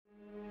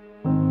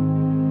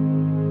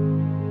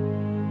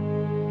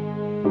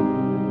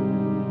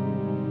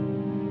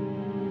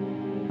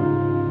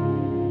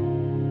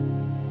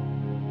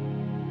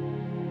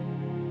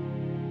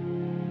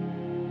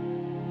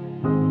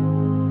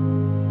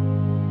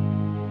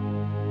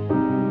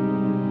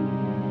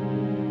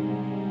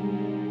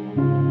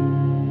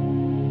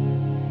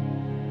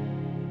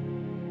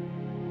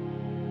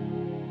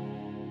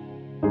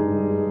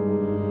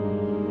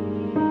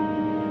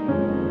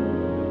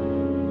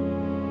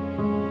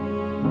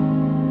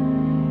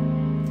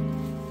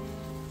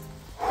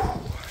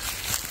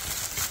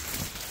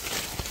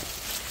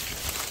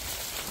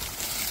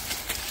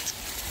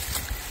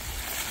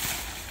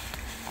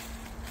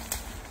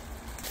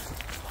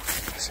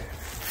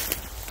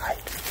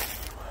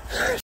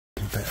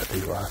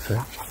be worth it.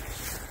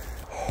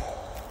 Oh,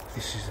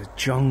 this is a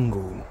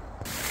jungle.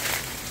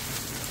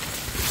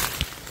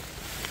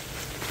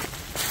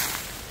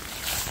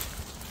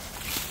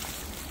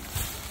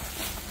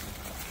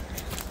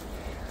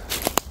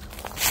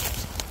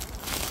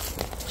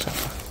 It's like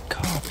a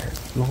carpet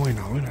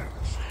lino, isn't it?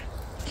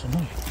 It's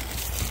annoying.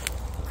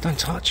 Don't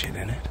touch it,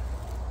 innit?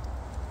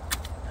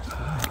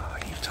 Ah,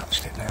 you've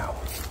touched it now.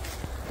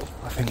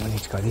 I think we need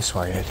to go this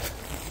way, Ed.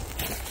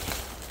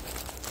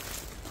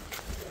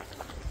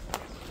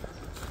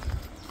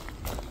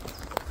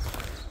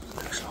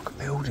 Looks like a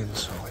building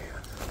site.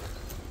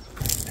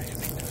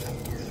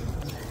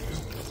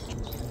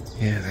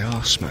 Yeah, they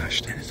are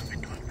smashed. There's a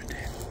window over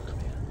there.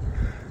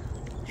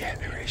 Yeah,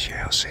 there is.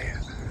 Yeah, I see it.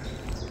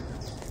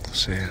 I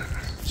see it.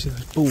 See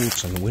those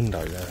boards on the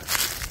window there?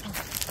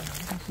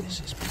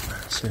 This is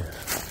massive.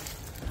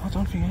 I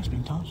don't think it's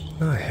been touched.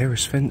 No,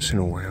 Harris fencing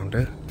all round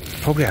it.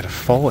 Probably had a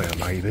fire,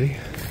 maybe.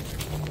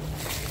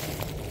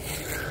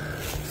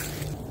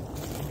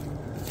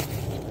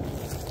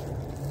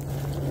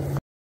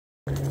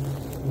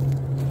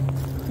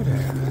 Look at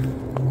it.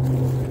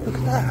 Look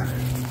at that.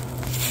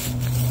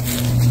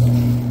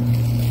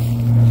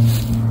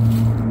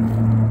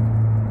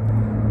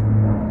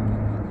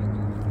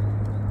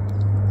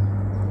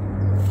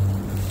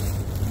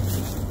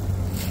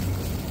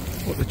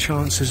 What are the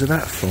chances of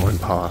that flying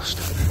past?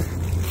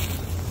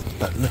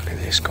 But look at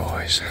this,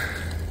 guys.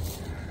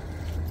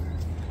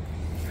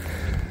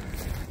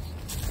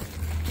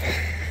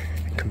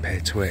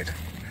 Compared to it.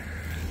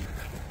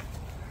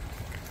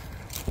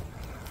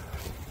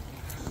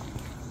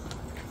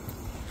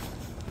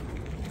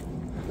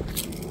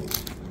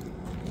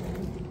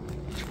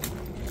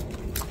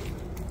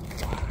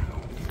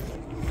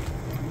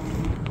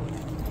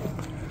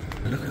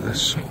 Look at the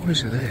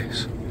size of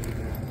this.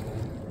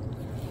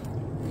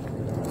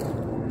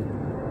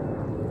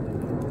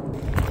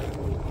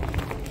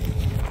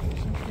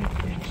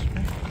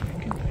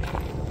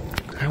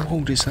 How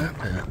old is that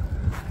now?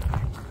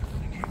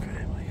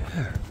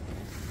 Yeah.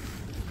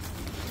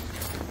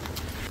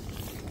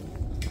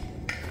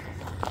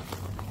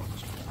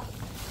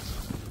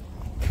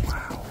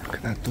 Wow, look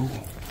at that door.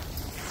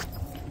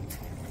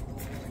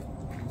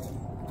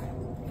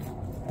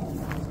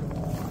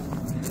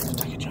 Let's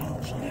take a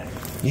chance on it.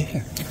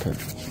 Yeah, okay.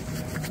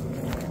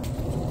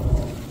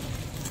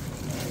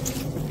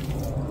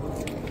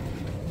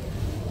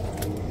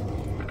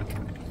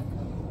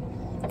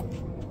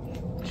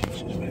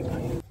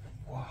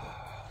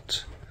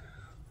 What?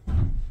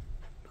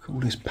 Look at all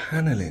this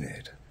panel in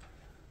it.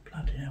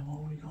 Bloody hell,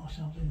 what have we got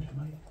ourselves into,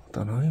 mate? I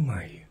don't know,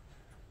 mate.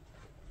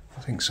 I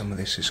think some of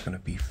this is going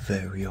to be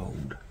very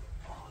old.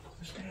 Oh, look at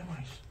the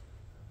stairways.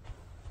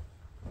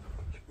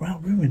 It's well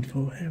ruined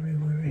for the area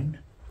we're in.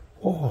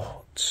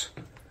 What?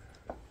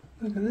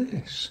 Look at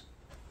this.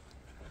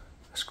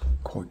 That's got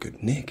quite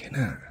good nick, isn't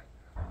it?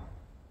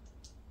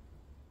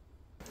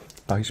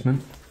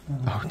 Basement?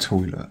 Oh,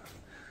 toilet.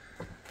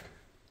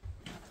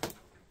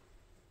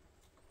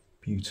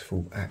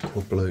 Beautiful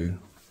aqua blue.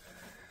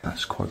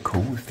 That's quite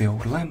cool with the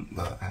old lamp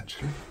there,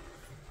 actually.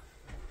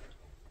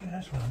 Yeah,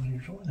 that's what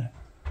unusual, isn't it?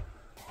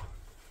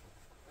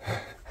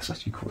 That's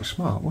actually quite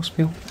smart. What's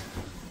beyond?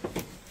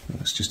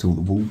 That's just all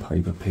the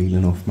wallpaper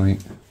peeling off,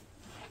 mate.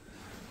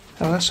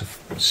 Oh, that's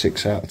a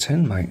 6 out of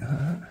 10, mate.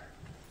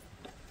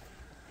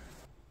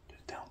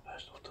 Just down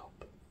first or top.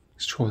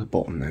 Let's try the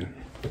bottom then.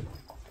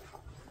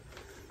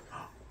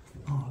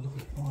 Oh, look at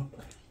the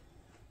fireplace.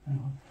 Hang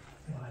on.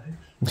 Yeah,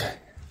 that is.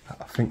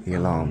 I think the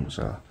alarms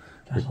are...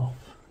 That's off.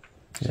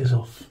 This is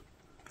off.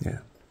 Yeah.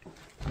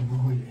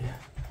 Oh, yeah.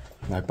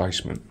 No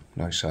basement,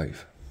 no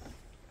safe.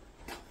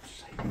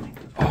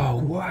 Oh,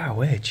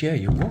 wow, Ed, yeah,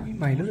 you're right,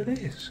 mate. Look at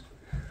this.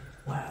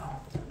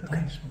 Wow.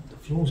 Thanks. The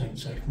floors ain't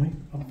safe, mate.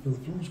 I don't feel the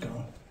floors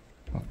going.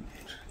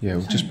 Yeah,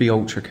 we'll just be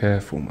ultra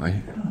careful,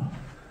 mate. Oh.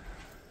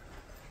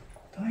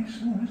 That ain't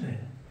small, is it?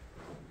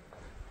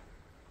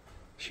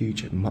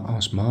 Huge. Oh,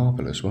 it's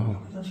marble as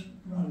well. That's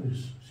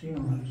rose.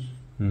 Ceiling rose.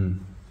 Hmm.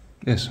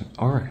 Yes,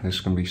 I reckon there's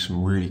going to be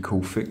some really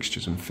cool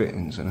fixtures and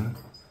fittings in it.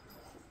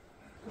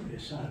 Could be a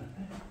side,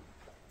 isn't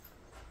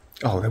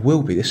it? Oh, there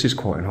will be. This is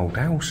quite an old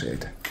house,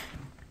 Ed.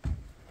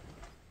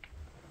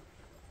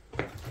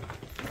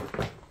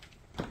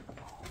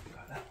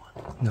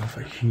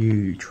 Another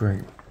huge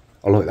room.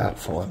 I like that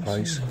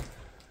fireplace.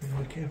 You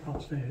gotta be careful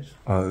upstairs.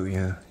 Oh,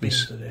 yeah.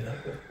 This Beams are there,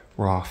 though,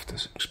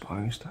 rafters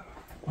exposed.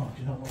 Oh,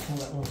 do you know what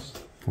that was?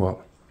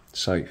 What?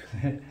 Safe?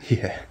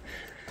 Yeah.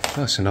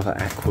 That's another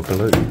aqua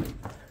blue.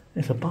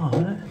 It's a bar,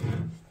 isn't it?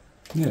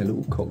 Yeah, a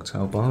little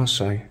cocktail bar,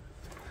 so...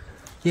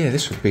 Yeah,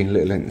 this would be a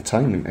little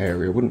entertainment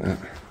area, wouldn't it?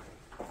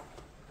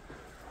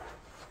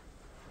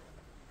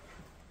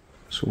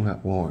 It's all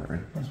that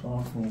wiring. That's what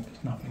I thought.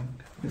 It's nothing.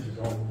 This is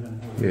old,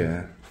 isn't it?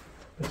 Yeah.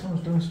 But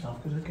someone's doing stuff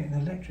because they're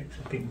getting electrics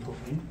have been put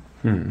in,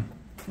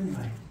 didn't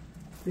they?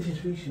 This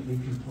is recently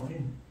been put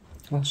in.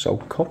 That's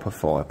old copper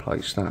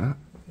fireplace, that.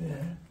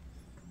 Yeah.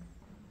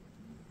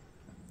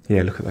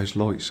 Yeah, look at those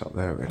lights up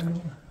there, Ed.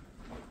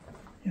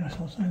 Yeah, that's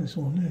what I'm saying. It's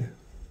all new.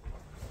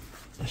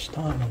 They're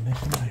starting on this,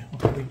 aren't they? I'll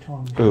probably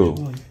time this.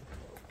 Oh,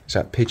 is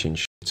that pigeon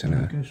shit in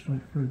there? Go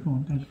straight through. Go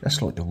on, go straight. That's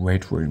like the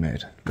red room,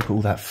 Ed. Look at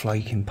all that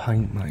flaking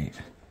paint, mate.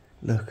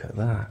 Look at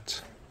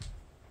that.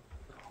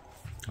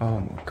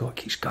 Oh my god, it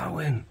keeps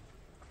going.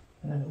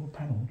 And they're little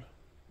panels.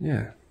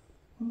 Yeah.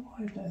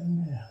 Why is that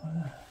in there? Like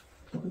that?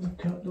 Look at the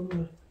cut, look at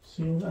the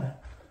seal there.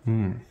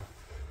 Hmm.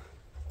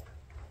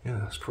 Yeah,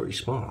 that's pretty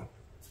smart.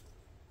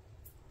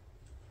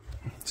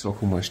 It's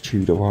like almost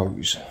Tudor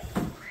Rose.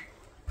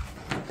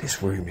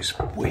 This room is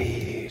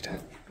weird.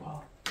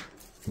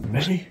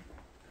 Ready?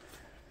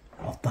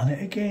 I've done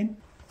it again.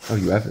 Oh,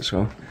 you have as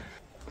well.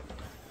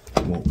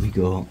 What we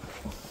got?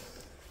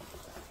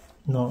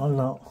 Not a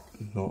lot.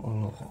 Not a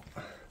lot.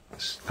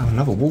 Oh,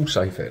 another wall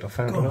safe, Ed. I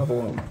found another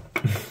one.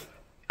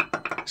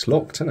 It's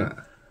locked, isn't it?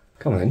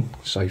 Come on,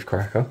 safe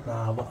cracker.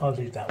 Nah, but I'll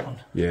leave that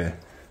one. Yeah,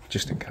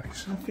 just in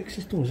case. How thick's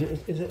this door? Is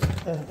it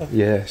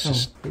yeah,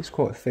 it's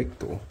quite a thick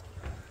door.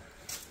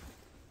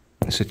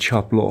 It's a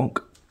chub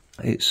lock.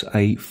 It's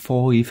a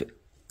 5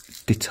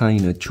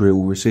 detainer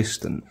drill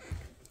resistant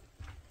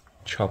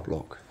chub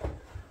lock.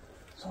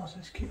 Size of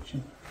this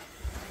kitchen.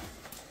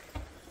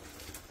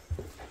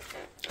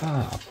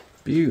 Ah,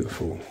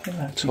 beautiful.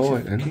 Yeah,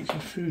 Tight, then. Keeps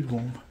your food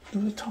warm.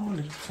 Look at the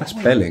tile. That's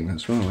belling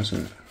as well,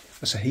 isn't it?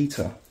 That's a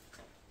heater.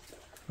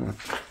 Oh.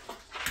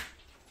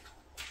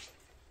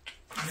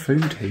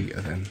 Food heater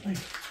then. Hey,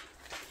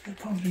 it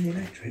pumps the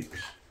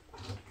electrics.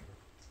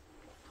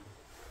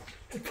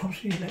 It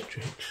pumps the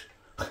electrics.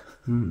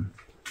 Hmm.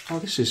 Oh,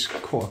 this is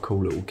quite a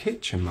cool little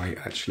kitchen, mate,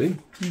 actually.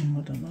 I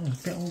don't know.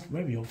 It's a bit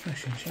very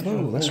old-fashioned.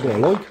 Oh, that's what I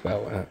like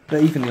about it.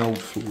 But even the old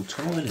floor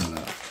tile in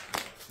that.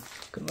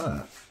 Look at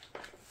that.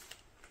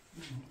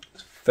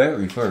 It's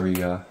very,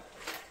 very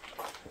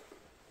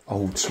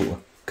old sort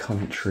of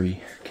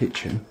country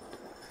kitchen.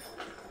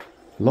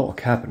 A lot of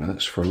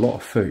cabinets for a lot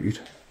of food.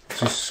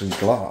 Just some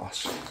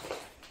glass. Oh,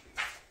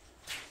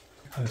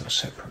 they've got a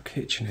separate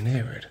kitchen in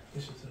here, Ed.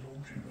 This is the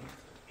laundry room.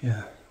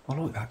 Yeah, I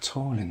like that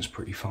tiling's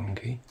pretty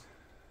funky.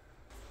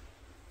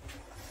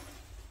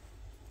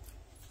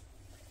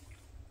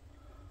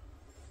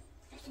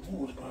 The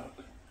water's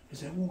broke. Is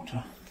there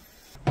water?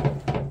 No.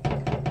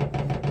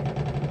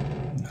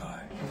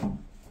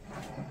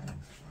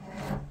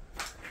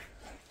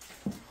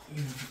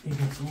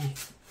 Even for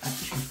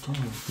actual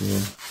tile.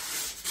 Yeah.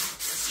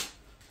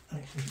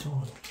 Actual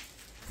tile.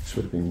 This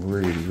would have been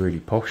really, really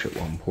posh at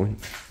one point.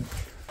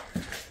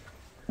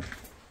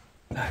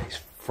 That is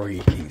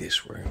freaky,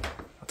 this room.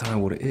 I don't know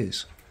what it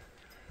is.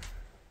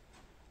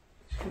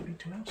 It's going to be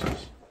 2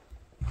 houses.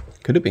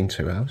 Could have been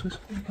 2 houses.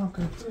 You can't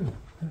go through.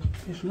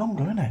 It's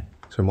longer, isn't it?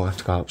 So I might have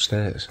to go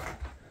upstairs.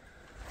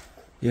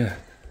 Yeah.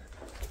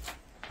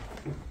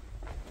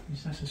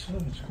 That's the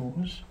servants'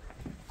 quarters.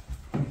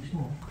 Next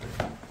door.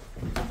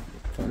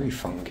 Very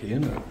funky,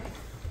 isn't it?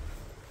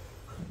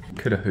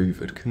 Could have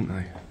hoovered, couldn't they?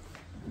 I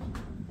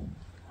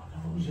know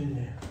what was in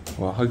there.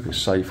 Well, I hope it's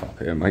safe up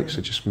here, mate,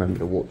 so just remember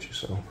to watch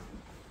yourself.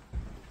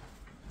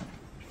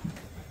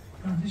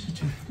 Oh, this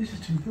is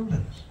two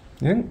buildings.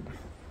 Yeah?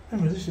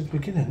 Remember, this is the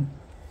beginning.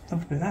 Don't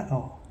forget that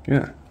lot.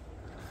 Yeah.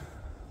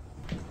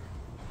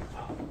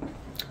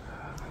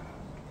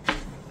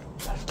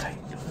 No date.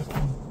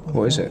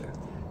 What is it?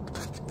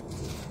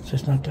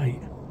 There's no date.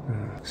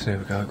 So there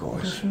we go,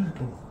 guys.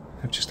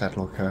 They've just had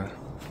like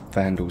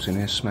vandals in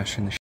here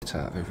smashing the shit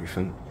out of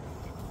everything.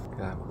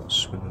 Yeah, we've got a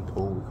swimming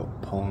pool, we've got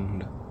a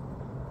pond.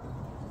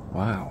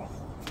 Wow.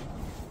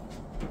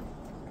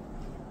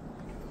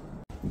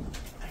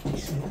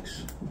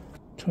 86.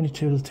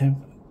 22 to the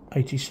 10th,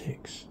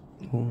 86.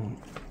 Ooh.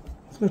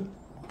 The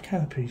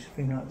canopies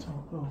thing out the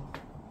top. Oh.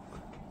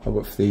 Oh,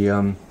 but for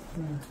the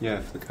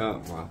yeah, for the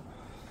curtain. Wow.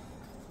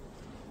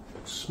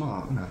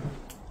 Smart, isn't it?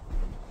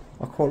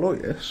 I quite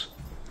like this.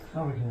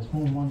 I reckon there's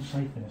more than one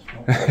safe in this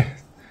block.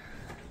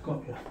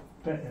 Got you.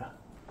 Bet you.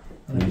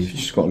 You've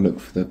just got to look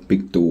for the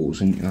big doors,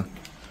 haven't you?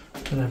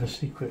 Could have a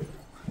secret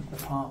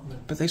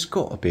apartment. But there's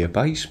got to be a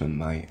basement,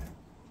 mate.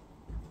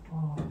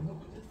 Oh,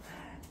 look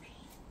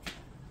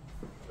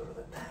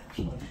at the taps.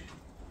 Look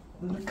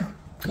at the taps.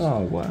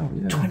 Oh, wow,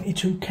 yeah.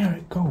 22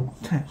 carat gold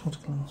taps, what's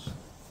glass?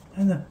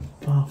 And the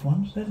bath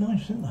ones, they're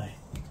nice, aren't they?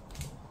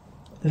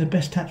 They're the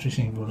best taps we've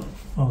seen, but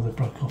oh, they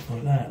broke off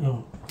like that,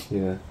 look.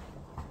 Yeah.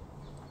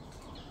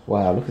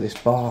 Wow, look at this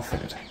bath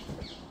head.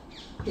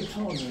 It's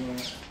hard,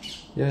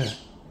 Yeah.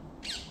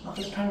 Look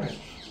at the parrots.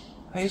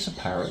 Hey, it's a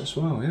parrot as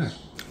well, yeah.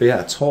 But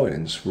yeah,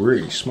 tiling's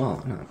really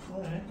smart, isn't it?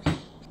 Alright.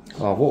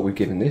 Oh, what are we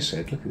giving this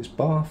head? Look at this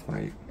bath,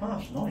 mate.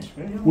 Bath's nice,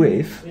 really.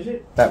 With is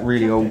it? that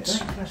really old... That's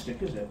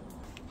plastic, is it?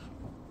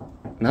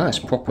 No, it's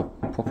proper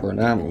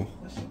enamel.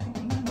 That's a proper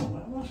enamel.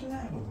 What's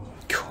enamel?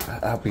 God,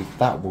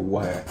 that will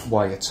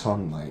weigh a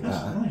ton, mate.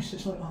 That's that. nice.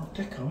 It's like Art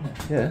Deco, isn't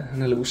it? Yeah,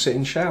 and a little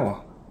sitting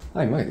shower.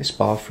 Hey, mate, this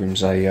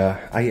bathroom's a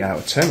 8 out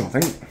of 10, I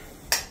think.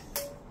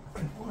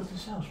 What is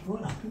this house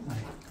right up, isn't they?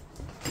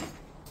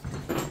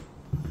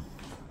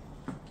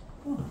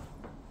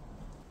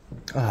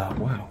 Oh,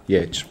 wow.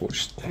 Yeah, just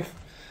watch the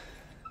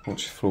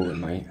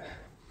flooring, mate.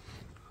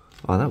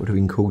 Oh, that would have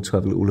been cool to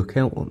have a little look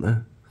out on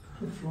there.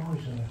 Good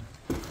flies there.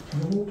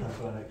 And the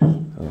wallpaper, Alex.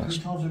 Oh, How many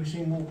times have you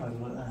seen wallpaper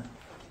like that?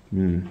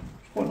 Mm.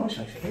 It's quite nice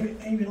actually,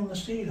 even on the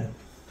ceiling.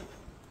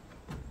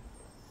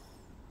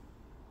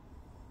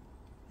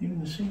 Even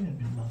the ceiling has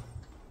been done.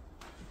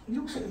 It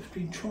looks like it's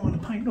been trying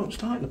to paint. Look,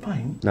 start the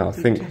paint. No, I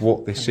think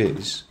what this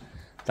is,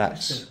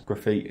 that's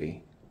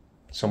graffiti.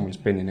 Someone's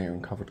been in here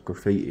and covered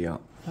graffiti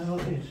up. Oh,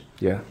 it is?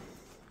 Yeah.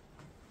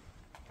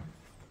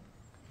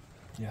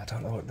 Yeah, I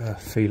don't like the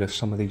feel of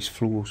some of these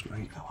floors,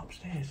 mate. Go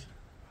upstairs.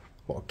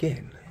 What,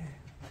 again?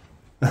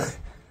 Yeah.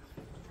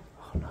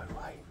 Oh, no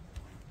way.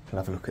 I'll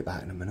have a look at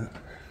that in a minute.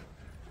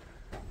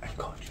 And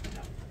God,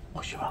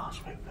 wash your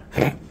ass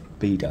with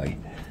B-Day.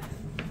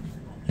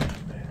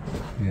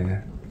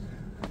 Yeah.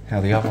 How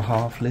the other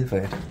half live,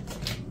 Ed.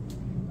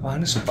 Oh,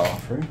 and it's a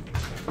bathroom.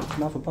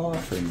 Another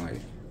bathroom,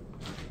 mate.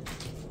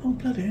 Oh,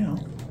 bloody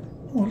hell.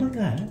 Oh, I like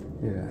that.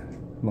 Yeah.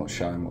 I'm not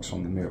showing what's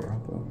on the mirror,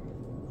 but...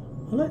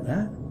 I like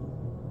that.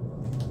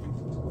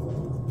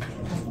 Oh,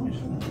 nice,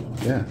 isn't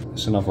it? Yeah,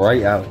 it's another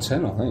 8 out of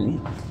 10, I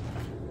think.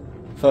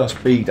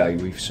 First B-Day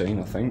we've seen,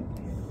 I think.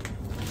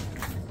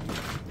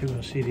 You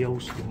want to see the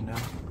old school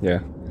now? Yeah.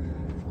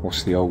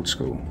 What's the old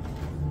school?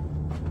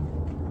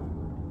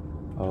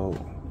 Oh.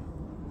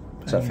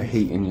 Is that for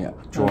heating your,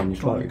 drying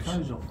your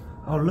clothes? Off.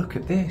 Oh, look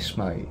at this,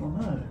 mate. Oh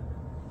no.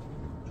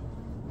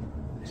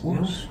 It's the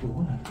old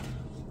school, isn't it?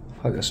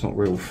 I hope that's not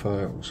real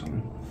fur or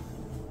something.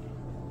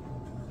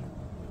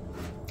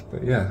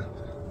 But yeah,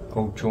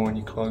 old drying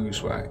your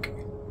clothes rack.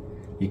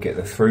 You get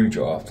the through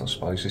draft, I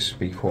suppose. This would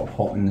be quite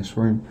hot in this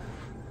room.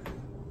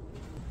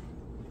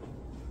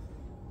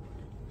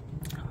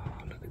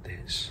 Oh, look at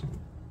this.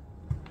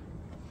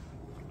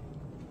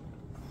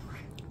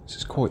 This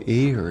is quite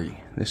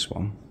eerie, this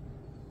one.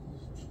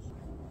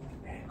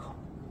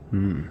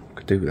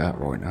 Could do with that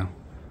right now.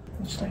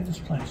 Let's stay in this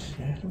place,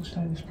 yeah? Let's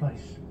stay in this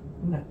place.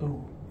 Isn't that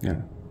door?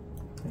 Yeah.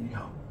 There you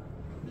go.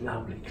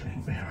 Lovely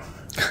clean mirror.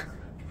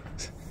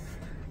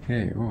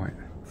 Yeah, you're right.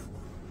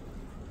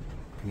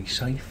 Any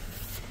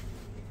safe?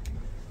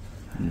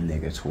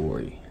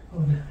 Negatory. Oh,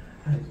 no.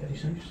 Any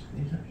safes?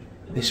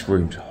 This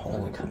room's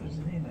horrible.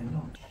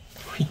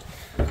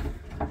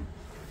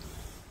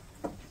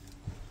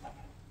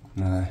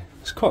 No,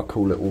 it's quite a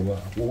cool little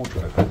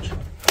wardrobe, actually.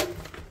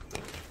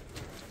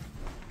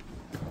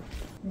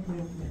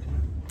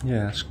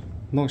 Yeah, it's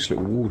a nice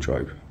little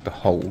wardrobe. The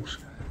holes.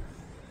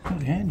 Oh,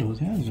 the handles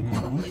are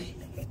quite nice.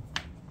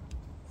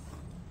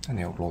 And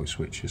the old light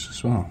switches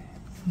as well.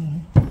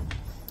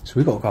 So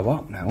we've got to go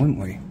up now, haven't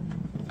we?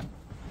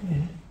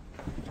 Yeah.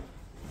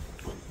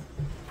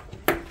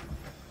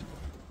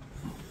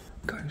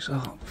 Goes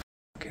up.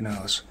 Fucking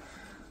hell, it's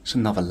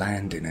another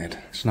landing, Ed.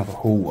 It's another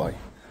hallway.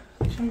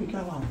 So we go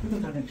up.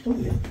 We've got to go next door,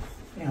 yeah?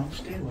 Yeah,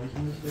 stairways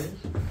on the stairs.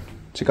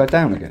 To go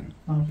down again?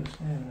 Oh, just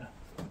there.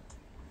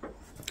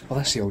 Oh,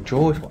 that's the old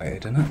driveway,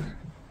 Ed, isn't it?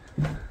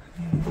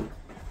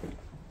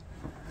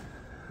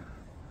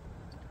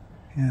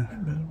 Yeah.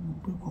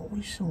 But what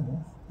we saw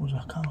was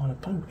a car and a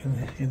boat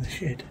in the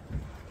shed.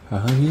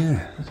 Oh,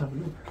 yeah. Let's have a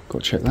look.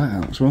 Got to check that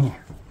out as well.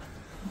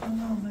 Oh,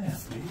 no, there,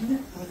 isn't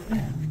it? Right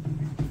there.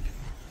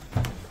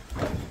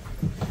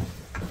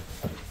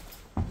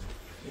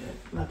 Yeah,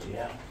 bloody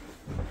hell.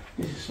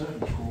 This is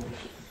servants'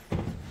 quarters,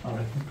 I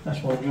reckon.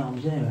 That's why the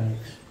alarm's there,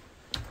 Alex.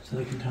 So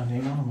they can turn the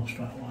alarm off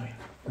straight away.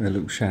 A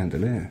little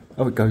chandelier.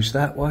 Oh, it goes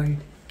that way?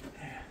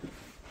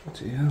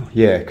 Bloody hell.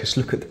 Yeah, because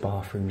look at the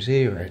bathrooms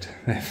here, Ed.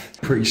 They're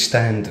pretty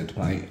standard,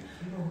 mate.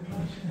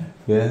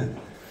 Yeah.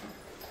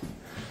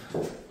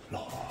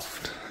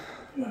 Loft.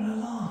 You're in a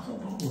loft,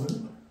 not a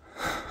room.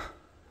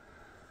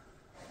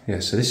 Yeah,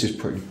 so this is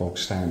pretty bog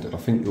standard. I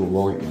think you're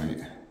right,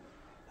 mate.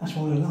 That's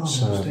why the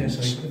alarm's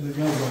upstairs, so the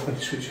girls like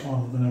to switch it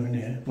on when they're in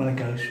here. When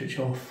they go, switch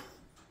off.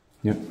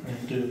 Yep.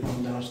 And do the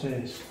one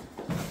downstairs.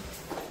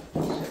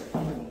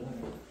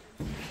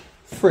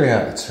 3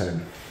 out of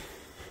 10.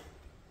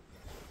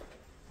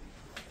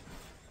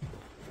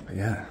 But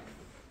yeah.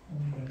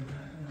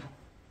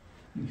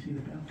 You see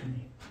the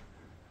balcony.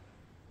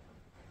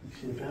 You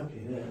see the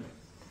balcony there.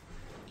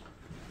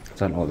 I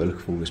don't like the look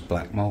of all this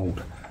black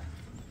mould.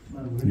 No,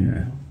 really.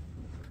 Yeah.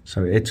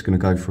 So Ed's going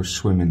to go for a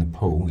swim in the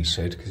pool, he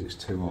said, because it's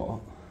too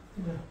hot.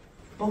 There's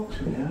a box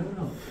in there,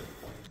 look.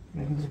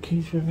 Maybe there's a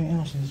key for everything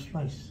else in this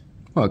place.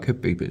 Well, it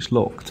could be, but it's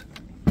locked.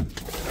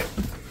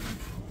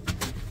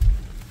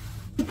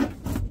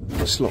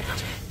 It's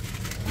locked.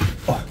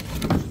 Oh.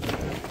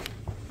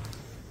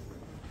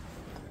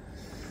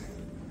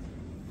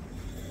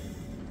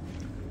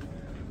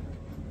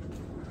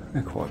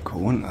 They're quite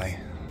cool, aren't they?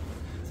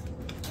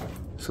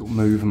 Sort of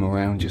move them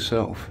around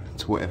yourself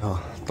to whatever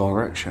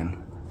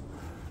direction.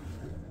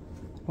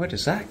 Where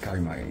does that go,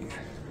 mate?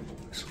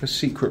 It's like a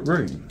secret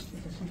room.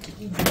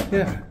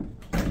 Yeah.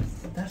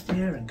 That's the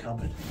airing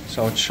cupboard.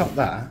 So I'd shut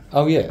that.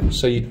 Oh yeah.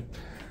 So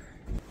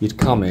you'd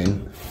come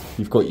in.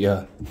 You've got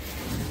your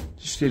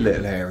just your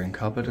little airing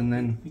cupboard, and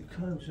then You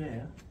close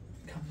there,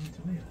 come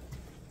into here.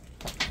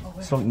 Oh,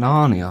 it's like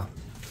Narnia.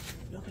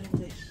 look at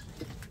this.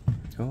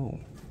 Oh.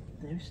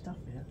 There's stuff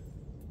here.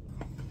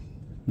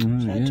 Mm,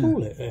 Is that yeah. a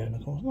toilet there in the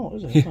corner? Not,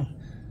 is it? Yeah. No.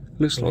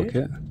 Looks like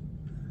it.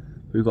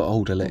 We've got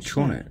old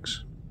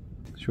electronics.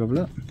 Should we have a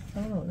look?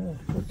 Oh, yeah.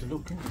 Good to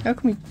look. How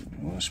can we...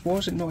 Why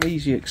is it not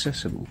easy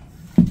accessible?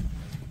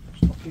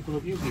 Stop people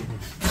of you getting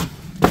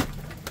it.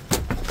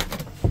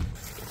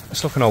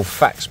 It's like an old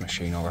fax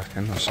machine, I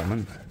reckon, or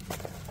something.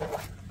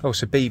 Oh,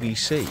 it's a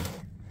BBC.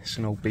 It's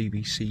an old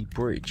BBC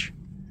bridge.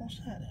 What's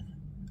that then?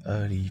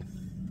 Early...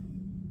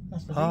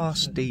 That's the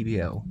Past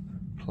DBL.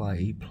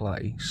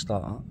 Play,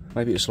 start.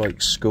 Maybe it's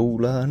like school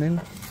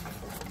learning.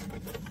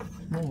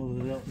 More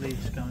of the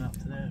leads going up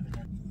to there.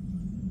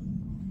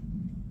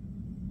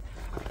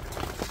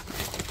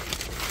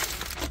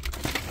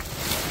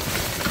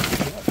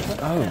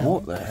 Oh,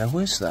 what the hell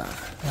is that?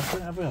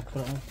 Put it up, put it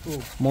on the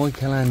floor.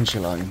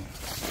 Michelangelo.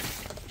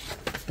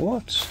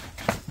 What?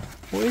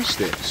 What is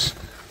this?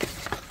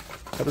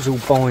 That was all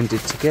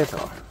binded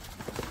together.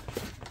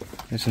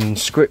 There's an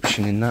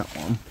inscription in that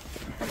one.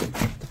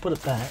 To put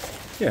it back.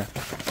 Yeah.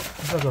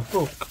 It's like a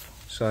book.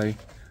 So,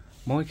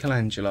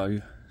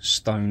 Michelangelo,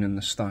 Stone and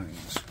the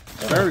Stones.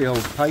 Very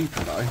old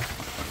paper though.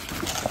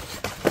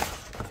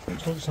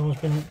 Looks like someone's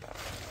been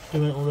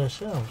doing it all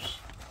themselves.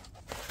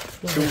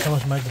 Looks like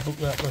someone's made the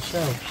book up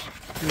themselves.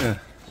 Yeah.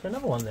 Is there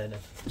another one there then?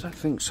 I don't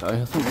think so.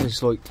 I think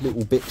there's like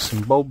little bits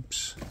and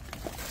bobs.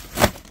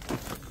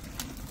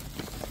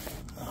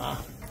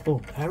 Ah,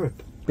 oh,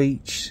 Arab.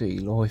 Beach Sea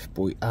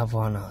Lifebuoy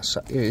Havana.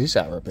 It is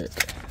Arabic.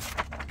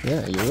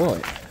 Yeah, you're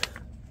right.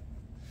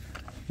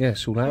 Yeah,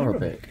 it's all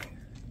Arabic.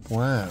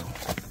 Wow.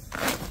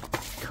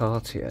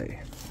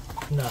 Cartier.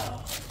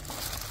 No.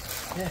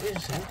 Yeah, it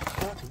is, eh?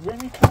 Cartier. How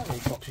many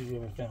Cartier boxes you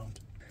ever found?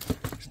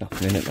 There's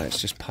nothing in it, mate.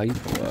 It's just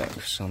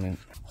paperwork. Something.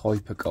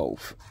 Hyper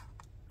Golf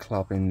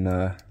Club in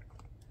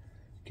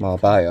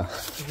Marbella.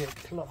 You get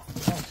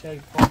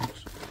Cartier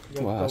box.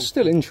 Wow, it's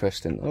still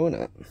interesting though,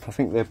 isn't it? I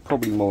think there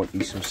probably might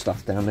be some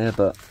stuff down there,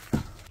 but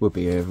we'll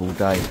be here all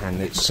day and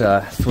it's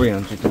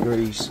 300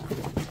 degrees.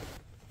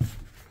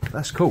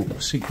 That's cool.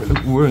 Secret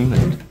little room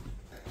then.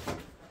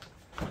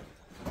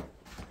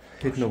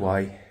 Hidden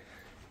away.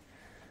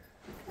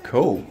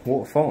 Cool.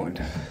 What a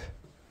find.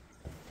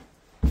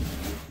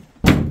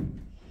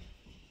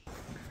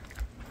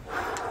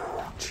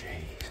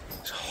 Jeez.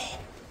 It's hot.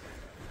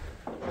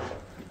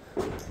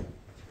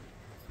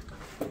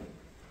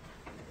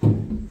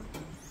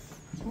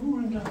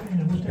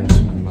 There's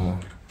some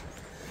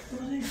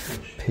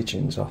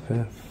pigeons up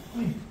here.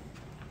 Wait.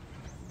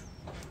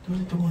 There was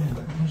a door in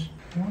there.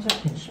 Why was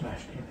that been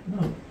smashed in?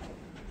 No.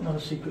 Another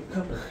secret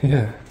cupboard.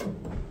 Yeah.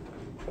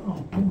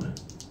 Oh, boy.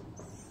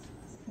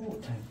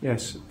 What tank?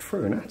 Yes,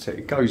 through an attic.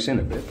 It goes in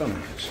a bit, doesn't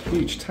it? It's a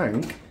huge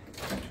tank.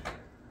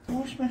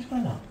 Why smashed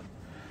that up?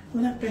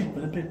 Well, that bed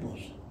where the bed was.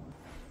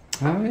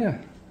 Oh,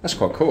 yeah. That's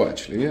quite cool,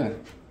 actually, yeah.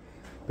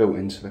 Built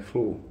into the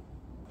floor.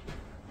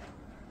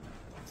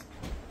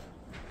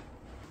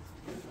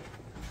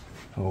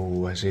 Oh,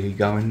 where's he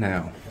going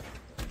now?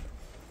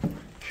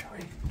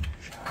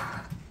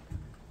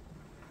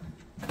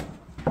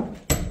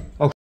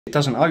 Oh, it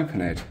doesn't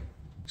open it.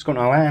 It's got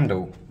no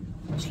handle.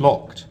 It's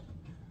locked.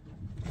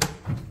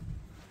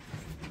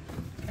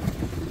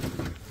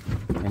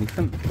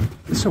 Anything?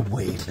 It's a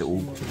weird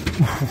little...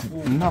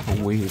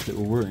 another weird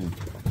little room.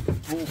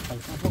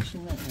 Wallpaper. What's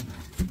in that then?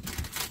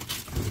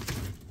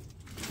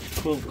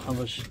 Quilt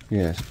covers.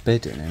 Yeah, it's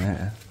bedding in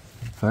there.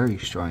 Very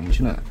strange,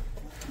 isn't it?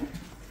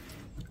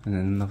 And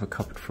then another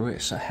cupboard for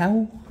it. So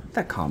how?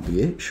 That can't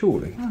be it,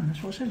 surely. No,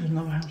 that's what I said. There's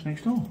another house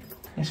next door.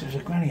 Yes, it was a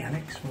granny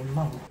annex for a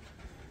mum.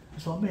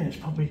 That's what I mean. It's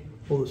probably...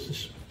 Well,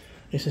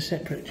 it's a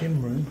separate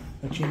gym room.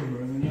 A gym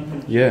room. You know what I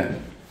mean? Yeah.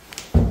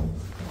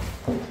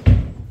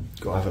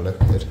 Got to have a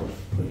look at it.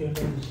 Put your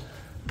hands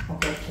up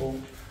that wall.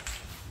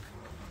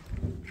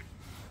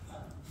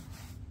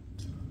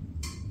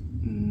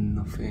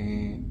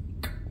 Nothing.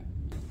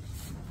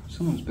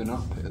 Someone's been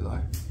up here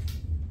though.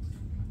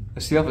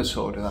 It's the other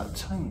side of that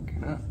tank,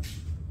 isn't it?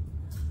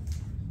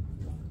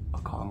 I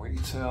can't really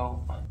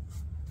tell.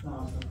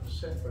 No, it's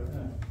separate,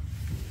 isn't it?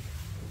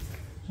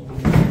 So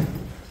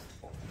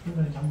you've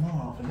only done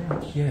half of the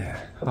house. Yeah,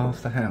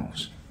 half the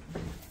house.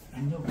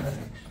 And your legs.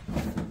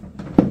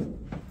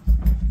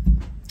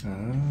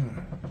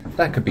 Ah.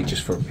 That could be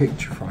just for a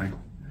picture frame.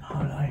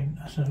 No, it ain't.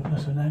 That's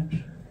an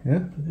edge. Yeah?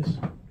 For this.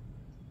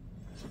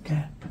 There's a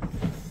gap.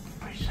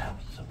 Pretty sound.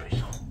 It's a pretty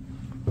sound.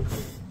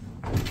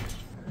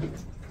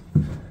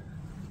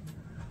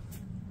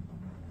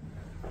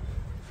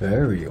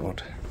 Very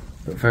odd,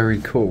 but very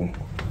cool.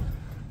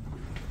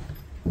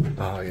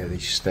 Oh yeah,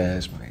 these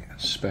stairs, mate,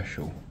 that's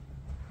special.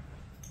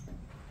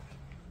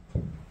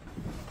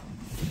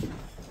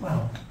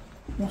 Well,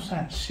 what's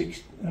that?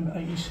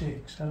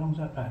 86. How long's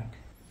that back?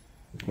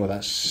 Well,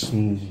 that's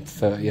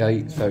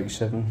 38,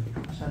 37.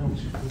 That's how long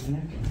it's been, isn't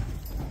it?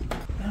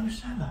 No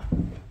cellar.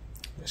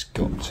 It's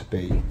got to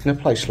be. In a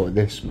place like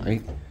this,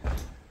 mate.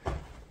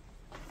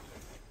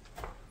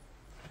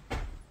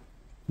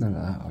 None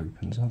of that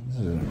opens up,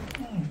 does it? No,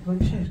 but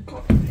it says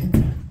got to be in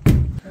there.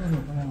 Go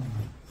look around.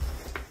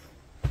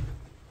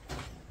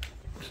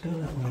 Let's go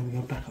that way. We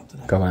go back up to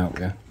that. Go out,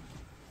 yeah.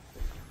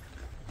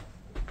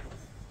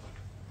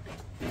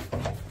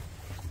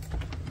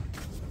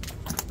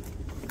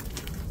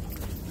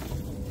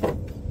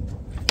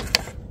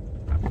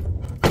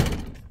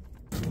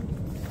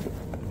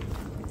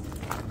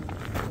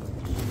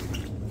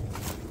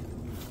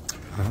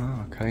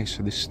 Okay,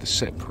 so this is the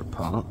separate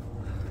part.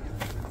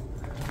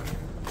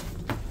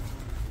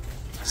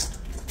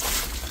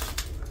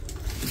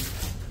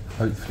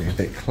 Hopefully a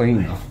bit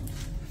cleaner.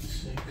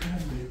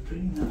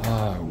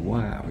 Oh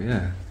wow,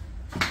 yeah.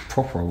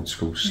 Proper old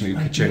school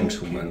snooker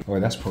gentleman. Oh,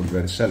 that's probably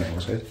where the cellar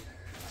was, Ed.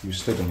 You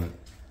stood on it.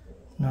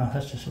 No,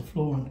 that's just a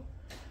flooring.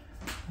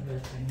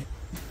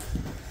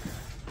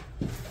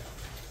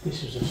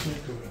 This is a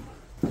snooker room.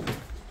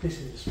 This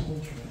is a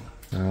sports room.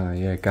 Ah,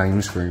 yeah,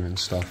 games room and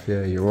stuff.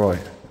 Yeah, you're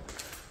right.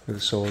 Look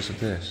at the size of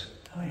this.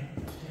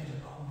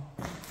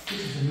 This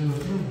is a newer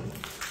room.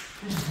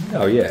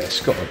 Oh yeah, it's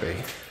got to be.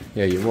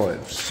 Yeah, you're right.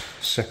 It's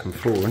second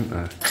floor, isn't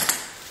there?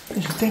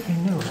 This is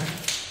definitely newer.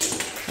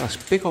 That's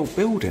a big old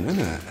building, isn't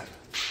it?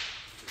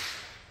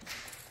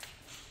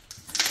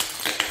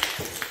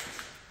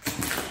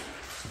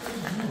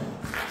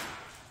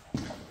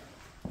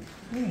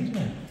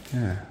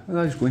 Yeah,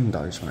 those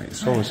windows, mate, the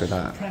size of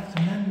that.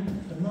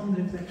 The mum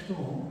lives next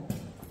door.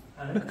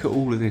 Look at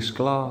all of this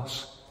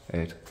glass,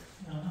 Ed.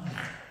 No, no.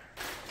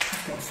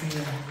 I've got a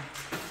feeling.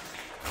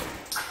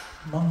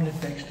 Mum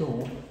lived next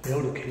door, the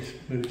older kids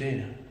moved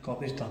in, got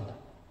this done.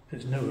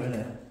 It's newer, isn't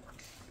it?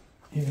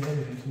 Even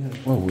everything's new.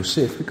 Well, we'll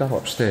see if we go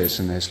upstairs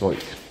and there's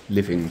like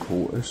living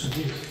quarters. It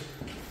is.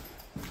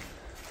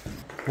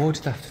 Why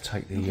did they have to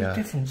take the... Look at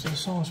the difference in the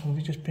size when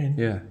we've just been.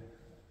 Yeah.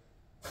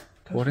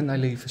 Why didn't they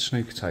leave the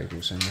snooker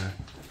tables in there?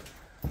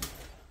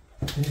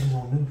 This is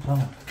all new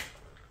colour.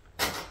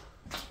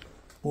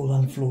 All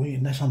underfloor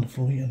heating, that's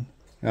underfloor heating.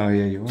 Oh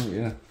yeah, you're right,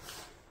 yeah.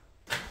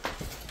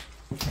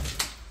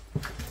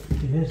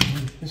 It is,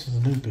 this is a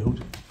new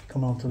build,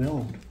 coming on to the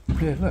old.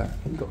 Yeah, look,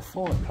 we've got a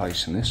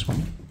fireplace in this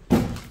one.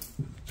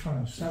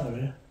 Trying to cellar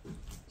here.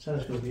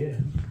 Cellar's got to be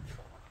here.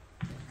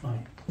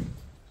 Right.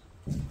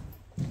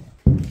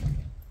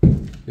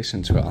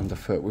 Listen to it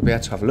underfoot. We'll be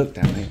able to have a look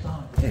down here.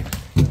 Yeah.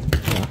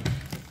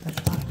 They've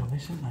started on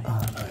this, haven't they?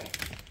 Oh, no.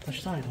 They've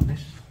started on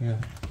this.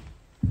 Yeah.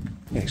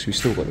 Yeah, so we've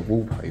still got the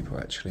wallpaper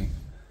actually.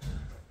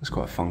 That's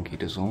quite a funky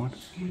design.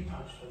 Ski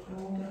poster.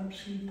 Put all them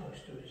ski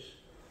posters.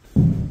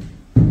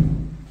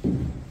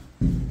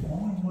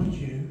 Why would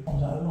you? Oh,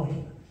 is that a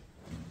light?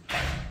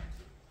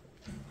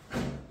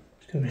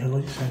 It's going to be a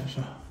light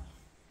sensor.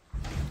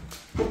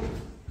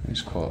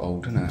 It's quite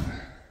old, isn't it?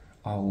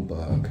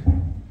 Alberg.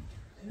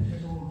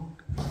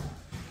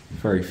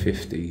 Very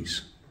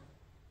 50s.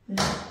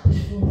 Yeah, this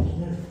is all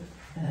new.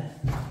 Yeah.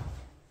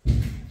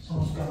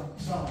 Someone's got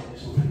started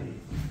this already.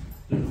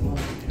 I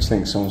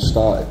think someone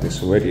started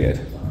this already,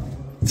 Ed.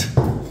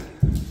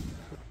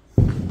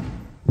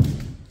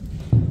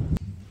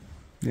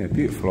 Yeah,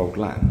 beautiful old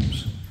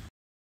lamps.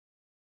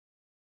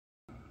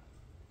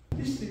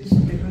 This is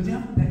bigger than the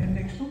other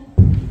next door.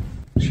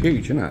 It's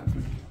huge, isn't it?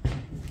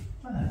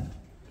 Yeah.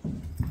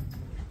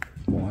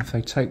 Why have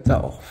they taped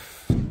that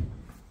off?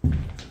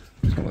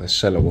 It's not what the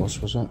cellar was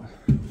it? No.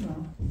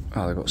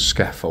 Oh, they've got a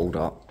scaffold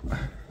up.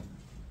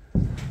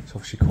 It's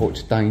obviously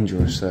quite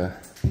dangerous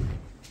there.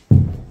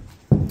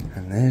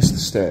 And there's the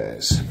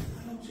stairs.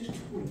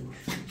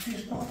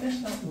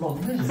 That's not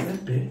modern, is it,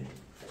 that bit?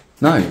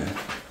 No,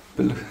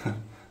 but look,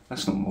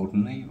 that's not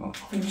modern either. I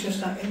think it's just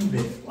that end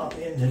bit, up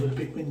the end there with the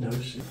big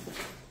windows.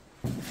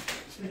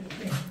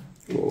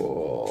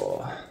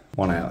 Oh,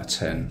 1 out of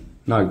 10.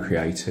 No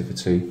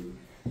creativity.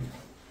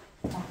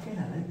 Fucking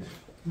Alex,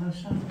 no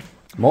sound.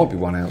 Might be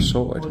one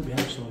outside. Might be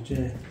outside,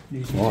 yeah.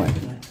 Right,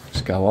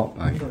 let's go up,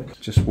 mate.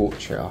 Just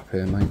watch it up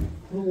here, mate.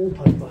 The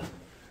wallpaper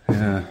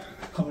Yeah.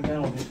 coming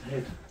down on his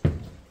head.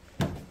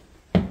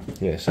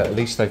 Yeah, so at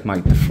least they've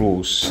made the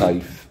floors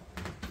safe.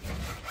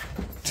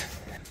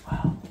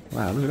 Wow.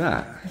 Wow, look at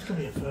that. There's got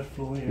to be a first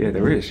floor here. Yeah,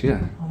 there is,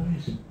 yeah. Oh, there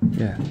is.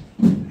 Yeah.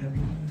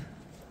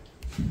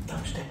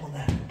 Don't step on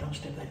that. Don't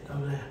step there. Go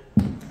there.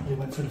 Oh, he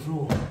went through the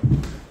floor.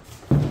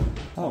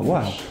 Oh,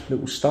 wow.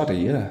 Little study,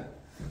 yeah.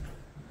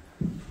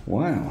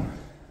 Wow.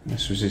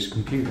 This was his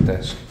computer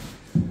desk.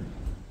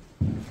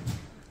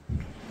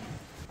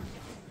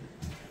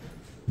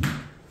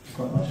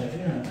 Quite nice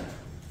idea, isn't it?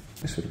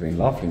 This would have been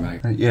lovely,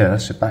 mate. Yeah,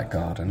 that's the back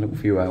garden. Little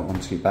view out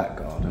onto your back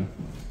garden.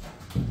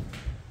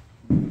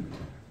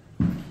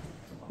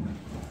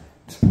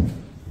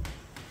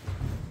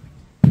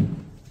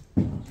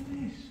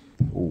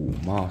 Oh,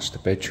 master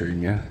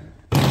bedroom, yeah.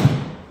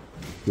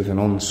 With an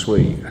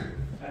ensuite.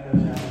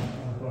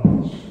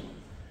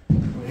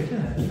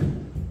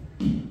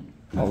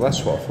 Oh,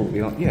 that's what I thought.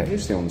 Yeah, it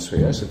is the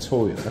ensuite. That's a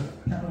toilet.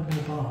 That would be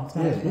a bath.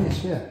 Yeah, it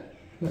is, yeah.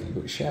 Look, you've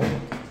got a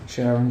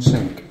shower and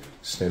sink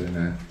still in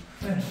there.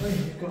 Yeah, so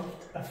you've got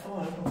a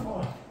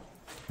fire,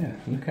 Yeah,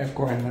 look how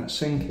grand that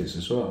sink is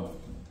as well.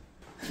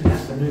 So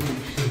that's the new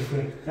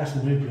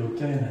build,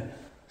 isn't it?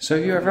 So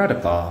have you ever had a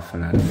bath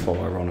and had a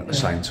fire on at the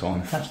same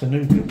time? That's the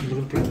new build,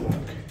 look at the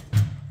brickwork.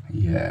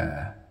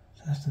 Yeah.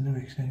 So that's the new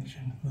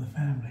extension for the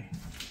family.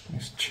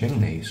 It's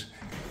chimneys.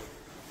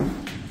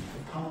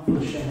 Can't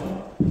put a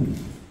shower.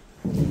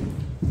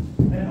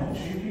 They're not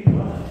cheap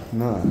either, are they?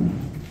 No.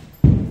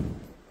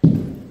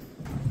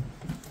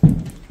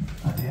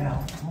 Bloody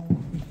hell.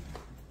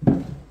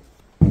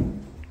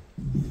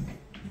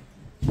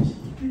 It's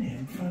been here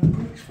and thrown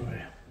bricks for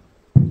it.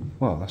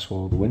 that's why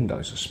all the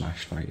windows are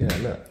smashed, mate. Yeah,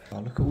 look. Oh,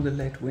 look at all the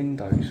lead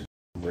windows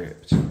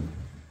ripped.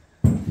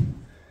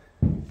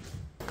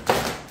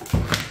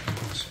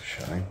 That's a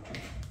shame.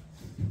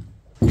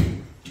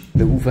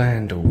 Little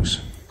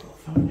vandals. Got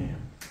fun here.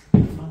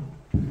 Fun.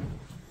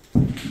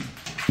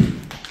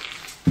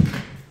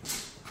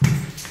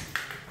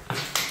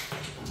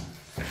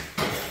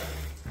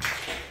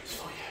 It's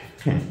for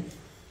you.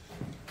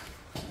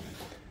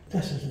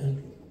 That's a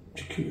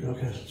cute,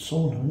 like a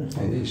sauna,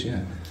 isn't it? It is,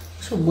 yeah.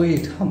 It's got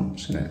weird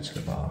humps, isn't it, to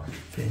the bath?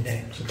 For your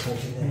neck,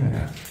 supporting there.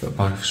 Yeah, but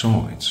both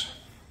sides.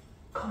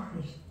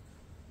 Covers.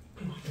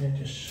 People can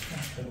just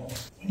smash them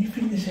off. When you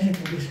think this area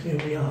will be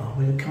where we are,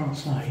 where they can't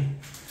say,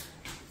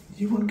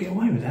 you wouldn't get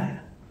away with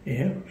that.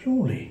 Yeah,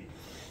 surely.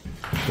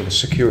 Well, the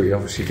security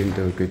obviously didn't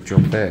do a good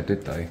job there,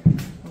 did they?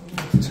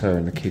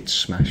 Deterring the kids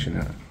smashing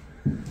it.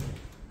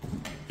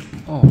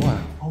 Oh, wow.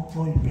 Oh,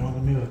 right behind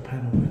the mirror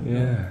panel.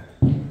 Yeah.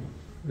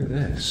 Look at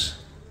this.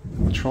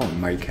 I'll try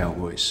and make out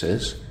what it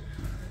says.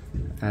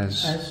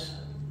 As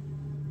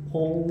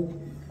all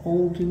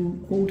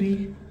end,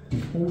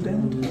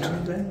 I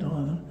don't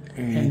know.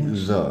 in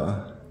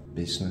the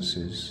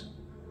businesses.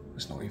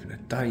 There's not even a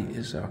date,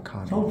 is there? I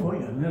can't. Oh,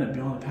 right, and then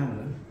behind the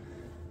panel.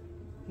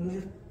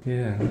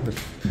 Yeah.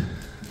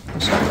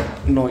 What's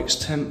that? Knights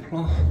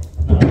Templar?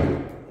 No,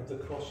 the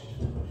crosses.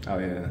 Oh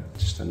yeah,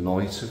 just a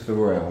knight of the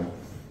realm.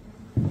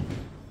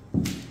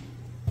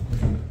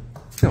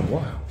 Oh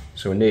wow.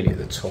 So we're nearly at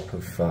the top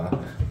of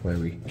where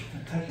we...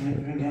 They're taking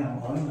everything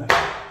out, aren't they?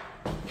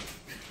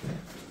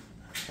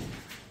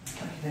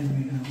 Taking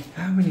everything out.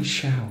 How many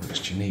showers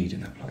do you need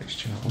in that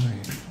place, do you know what I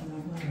mean?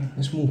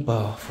 There's more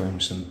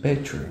bathrooms than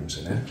bedrooms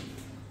in it.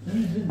 There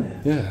is,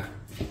 isn't there? Yeah.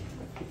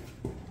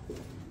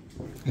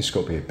 It's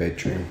got to be a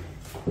bedroom.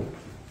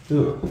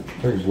 Ugh,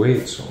 very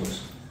weird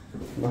size.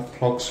 Enough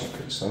plug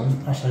sockets though.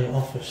 I say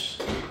office.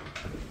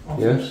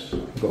 Yes,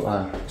 we've got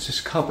that. It's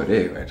this cupboard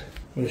here, Ed.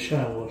 Where the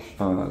shower was.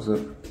 Oh, that's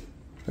it.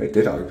 It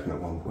did open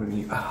at one point.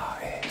 Yeah.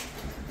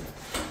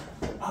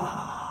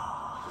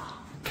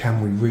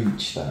 Can we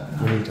reach that?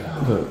 We need a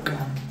hook.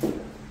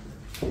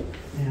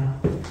 Yeah.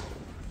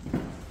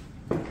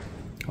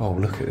 Oh,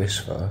 look at this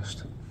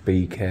first.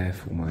 Be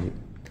careful, mate.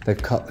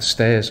 They've cut the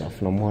stairs off,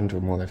 and I'm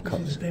wondering why they've cut.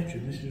 This is the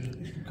bedroom.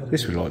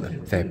 This was like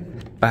their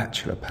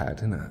bachelor pad,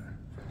 isn't it?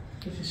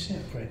 This is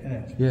separate, isn't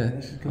it? Yeah.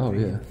 This is Oh,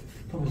 yeah.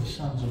 Probably the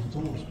sons or the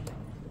daughters. So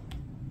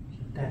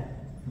Dad,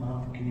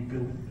 Mum, can you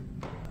build?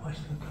 Where's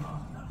the car?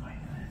 No,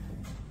 mate, isn't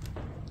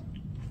it?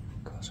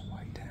 Got some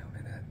way down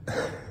in it.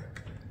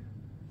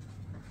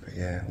 But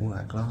yeah, all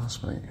that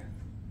glass, mate.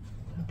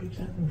 How big's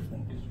that roof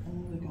then? Because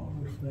all they got a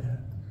roof there.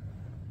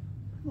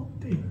 Not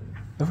big.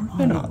 Have we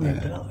been up We've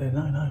there? been up there.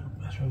 No,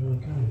 that's where we'll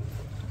go.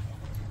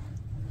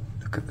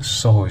 Look at the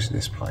size of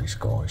this place,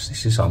 guys.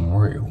 This is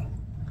unreal.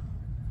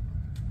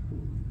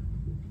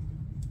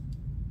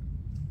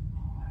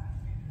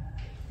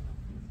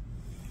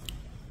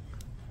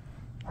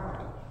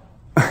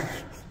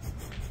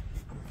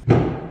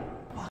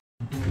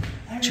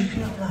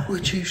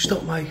 Would you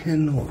stop making a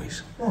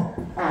noise? What?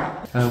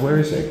 Where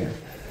is it again?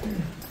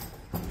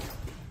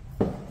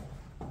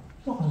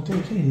 It's not going to do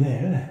it in there,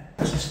 is it?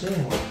 That's a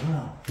stairway as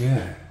well.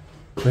 Yeah.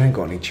 We ain't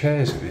got any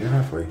chairs in here,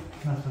 have we?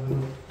 Let's have a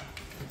look.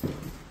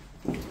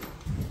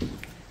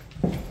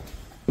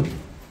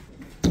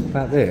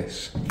 About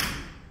this?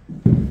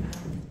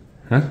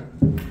 Huh?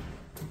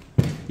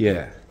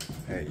 Yeah.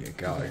 There you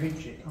go.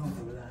 Reach it, can't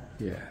we, with that?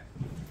 Yeah.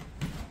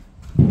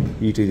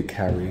 You do the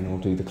carrying, I'll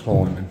do the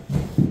climbing.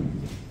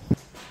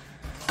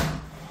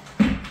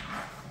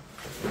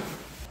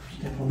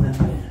 Step on that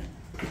there.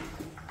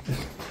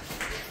 Just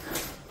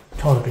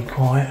try to be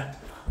quiet.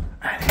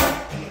 Here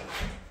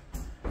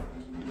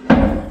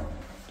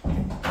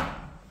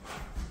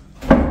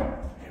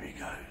he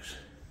goes.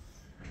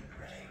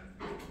 Ready?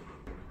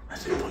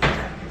 That's it, put it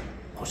there.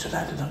 What's the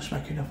ladder? Don't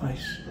smack you in the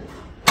face.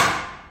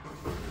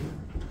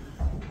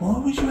 Why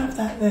would you have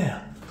that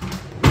there?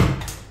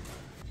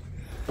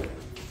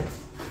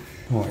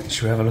 Right,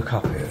 shall we have a look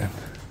up here then?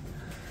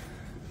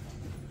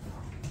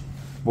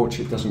 Watch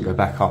it doesn't go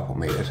back up on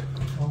me, Ed.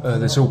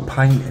 There's all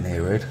paint in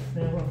here, Ed.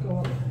 Yeah, well, go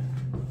on then.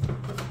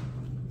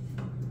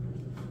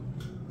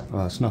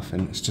 Oh, it's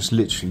nothing. It's just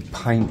literally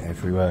paint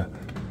everywhere.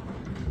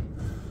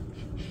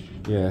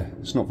 Yeah,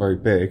 it's not very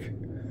big.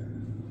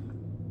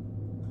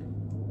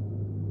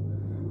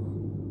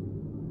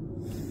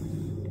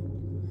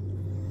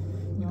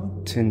 No.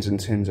 Tins and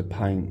tins of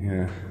paint,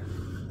 yeah.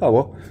 Oh,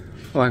 well.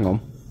 Oh, hang on.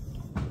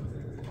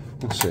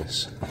 What's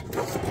this?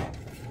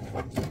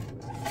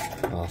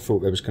 Oh, I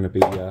thought there was going to be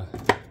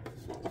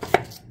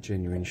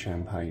genuine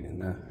champagne in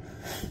there.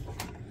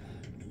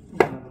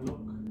 Have a look.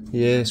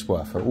 Yeah, it's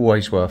worth it.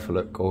 Always worth a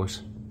look,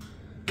 guys.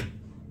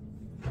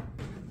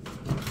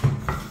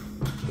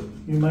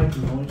 You make a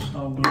noise,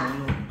 I'll do a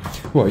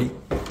look. Well,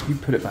 you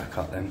put it back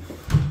up then.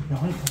 No,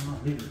 I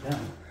can't leave it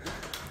down.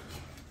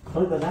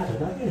 Look at the ladder,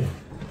 don't you?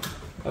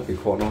 That'd be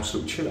quite a nice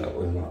little chill out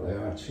room out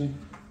there, actually.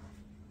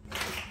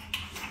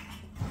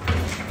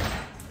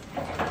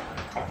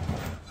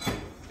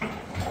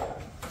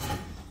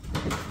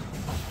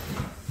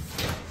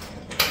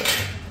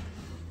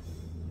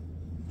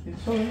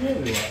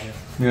 everywhere here.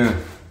 Yeah.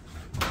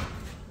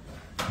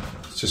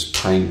 It's just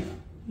paint.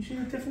 You see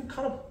the different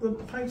colour the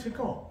paints have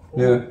got?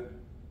 Yeah.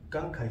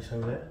 Gun case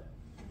over there.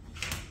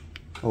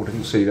 Oh, I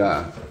didn't see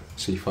that.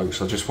 See,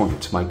 folks, I just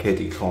wanted to make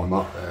Eddie climb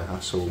up there,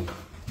 that's all.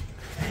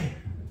 Hey,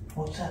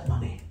 what's that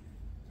money?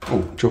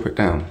 Oh, drop it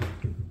down.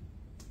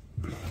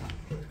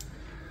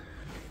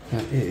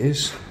 That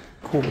is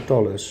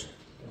 $250. It's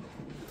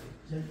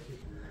empty.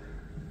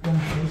 One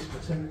piece, but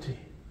it's empty.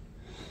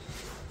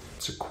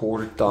 It's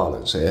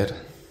 $250, Ed.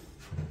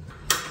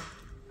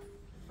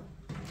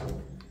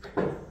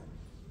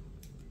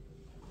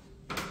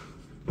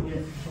 Yeah,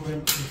 it's all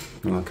empty.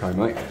 Okay,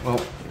 mate.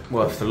 Well,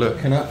 worth the look,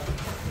 innit?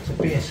 It's a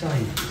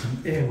BSA, it's an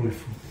air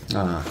rifle.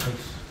 Ah.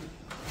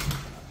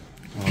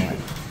 Alright.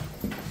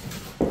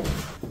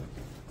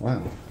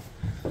 Wow.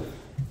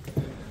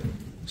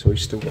 So we've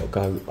still got to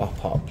go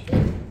up,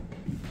 yeah?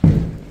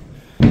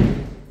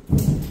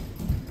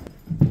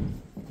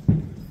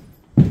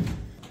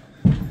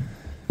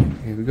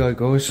 Here we go,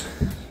 guys.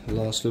 The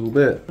last little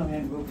bit. No, we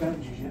haven't got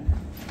bandages yet.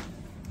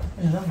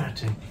 There's another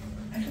attic.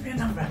 There's going to be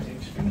another attic.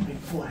 It's going to be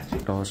full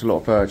attic. Oh, there's a lot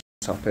of birds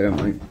up here,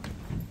 mate.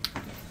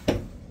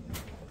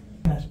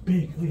 That's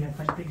big. Oh, yeah,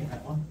 that's big in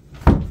that one.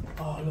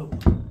 Oh, look.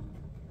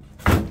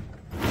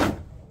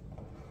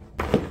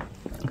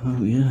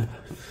 Oh, yeah.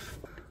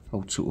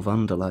 Old sort of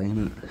underlay,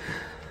 isn't it?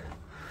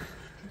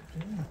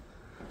 Yeah.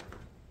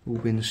 All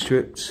been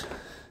stripped.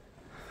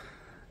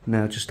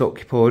 Now just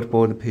occupied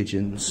by the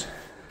pigeons.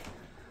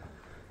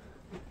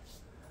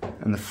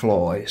 And the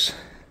flies.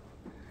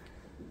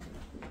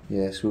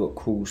 Yes, we've got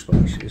crawl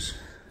spaces.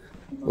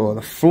 Oh,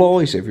 the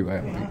flies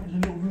everywhere, Yeah, mate. there's a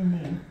little room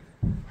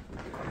there.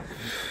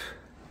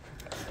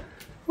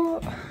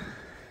 What?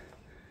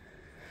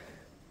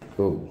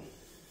 Oh.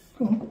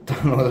 Go on.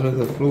 Don't like the look of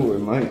the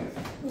flooring, mate.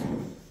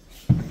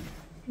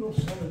 You're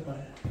solid,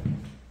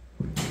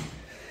 mate.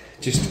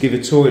 Just to give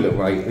a toilet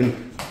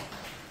rating.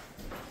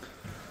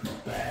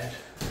 Not bad.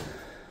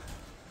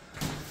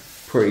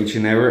 Pretty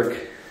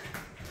generic.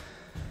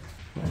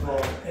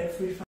 Well,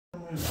 every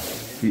fucking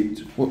room.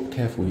 What?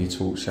 Careful you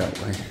talk that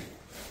way.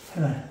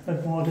 Hello,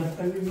 they've wired up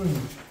every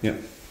room.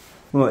 Yep.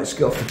 Right, let's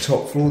get off the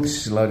top floor. This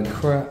is a load of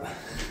crap.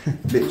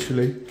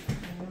 Literally.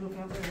 Look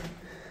out there.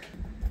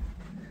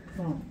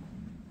 Oh.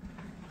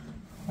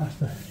 That's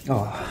the...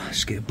 Oh,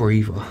 let's get a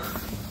breather.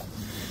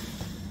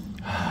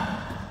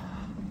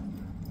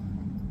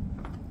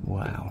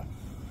 Wow.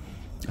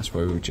 That's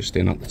where we were just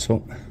in at the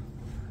top.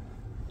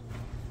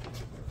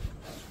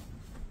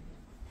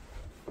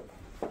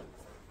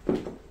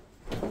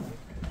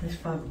 This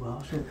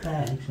photographs of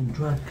bags and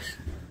drugs.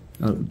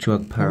 Oh,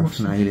 drug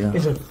paraphernalia.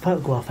 There's a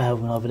photograph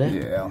album over there.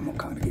 Yeah, I'm not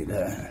going to get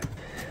there.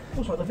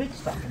 Looks like the big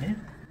stuff in here.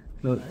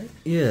 Look,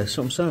 yeah, that's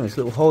what I'm saying. It's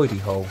a little hidey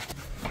hole.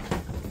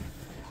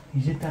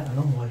 He's hit that a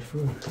long way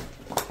through.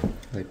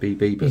 They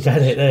beep. He's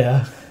had it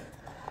there.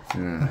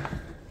 Yeah.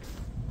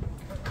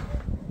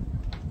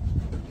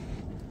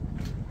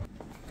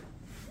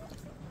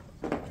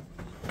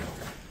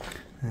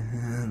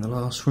 And the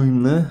last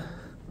room there.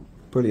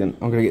 Brilliant.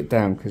 I'm going to get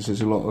down because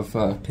there's a lot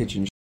of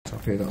pigeon shit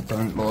up here that I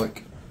don't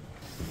like.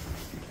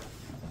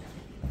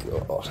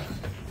 God.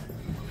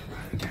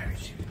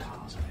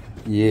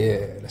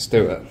 Yeah, let's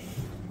do it.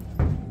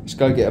 Let's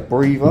go get a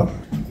breather.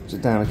 Is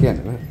it down again,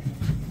 isn't it?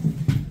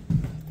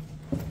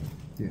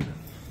 Yeah.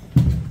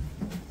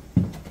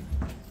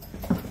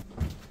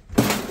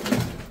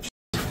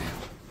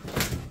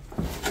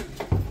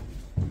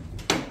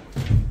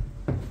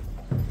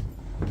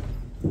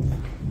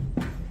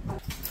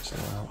 So,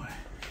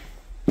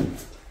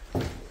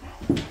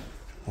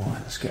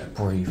 right, let's get a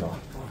breather.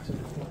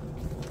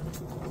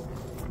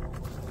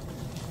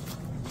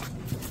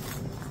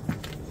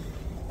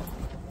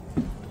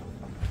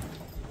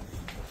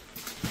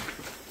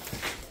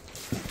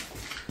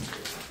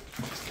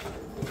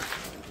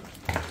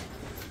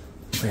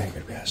 We ain't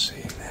gonna be able to see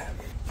him there.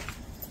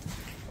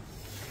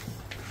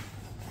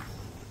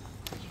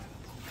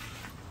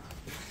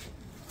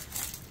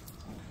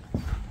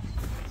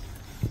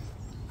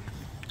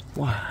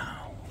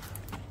 Wow.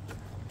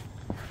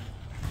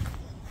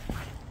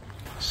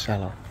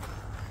 Cellar.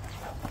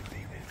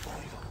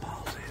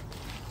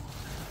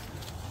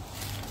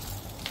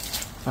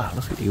 Wow,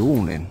 look at the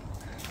awning.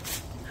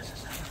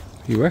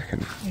 You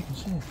reckon? You can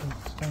see it.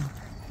 It's down.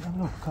 Have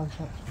a look, close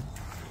up.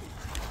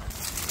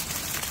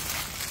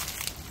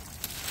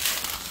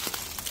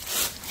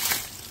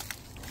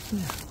 Yeah.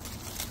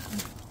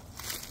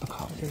 I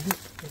can't There's a lip.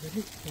 There's a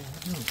lip there.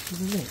 No,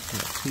 there's a lip.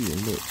 see your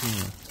lip,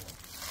 yeah.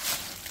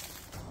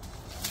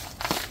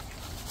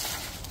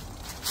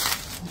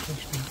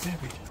 It's been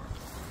buried.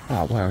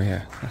 Oh, well,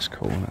 yeah, that's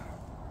cool, isn't it?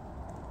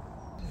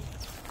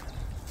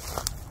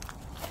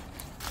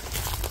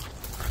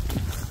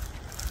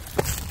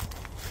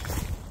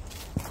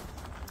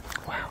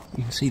 Wow,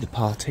 you can see the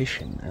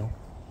partition now.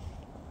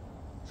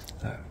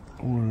 Look,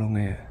 all along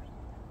here.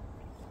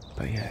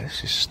 But yeah,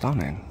 this is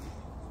stunning.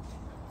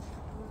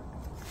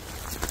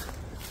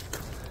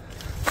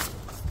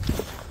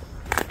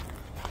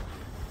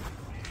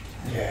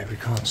 Yeah, we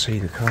can't see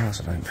the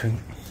cars, I don't think.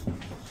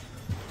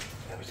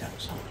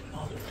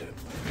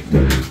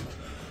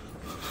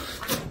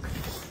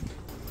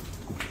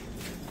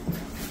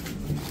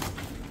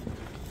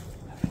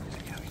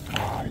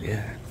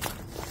 yeah.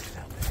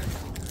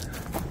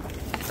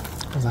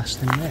 Oh, that's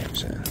the there,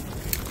 is it?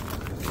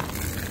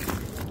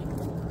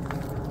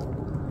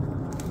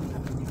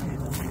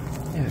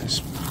 Yeah, there's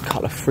a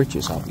couple of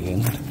fridges up the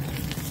end.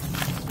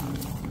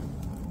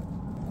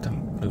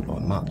 Don't look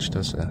like much,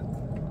 does it?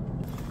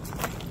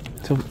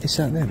 So, is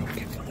that them?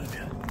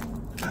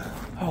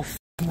 Oh,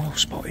 well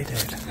spotted,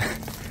 Ed.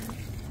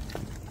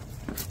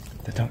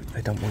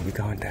 They don't want you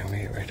going down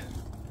here, Ed.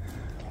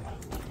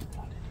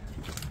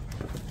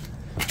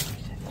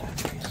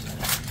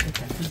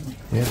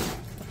 Yeah.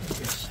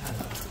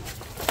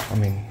 I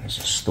mean, it's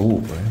a store,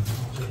 right?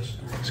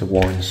 It's a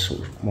wine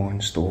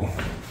store.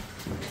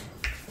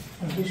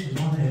 Oh, this is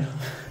one here.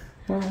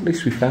 Well, at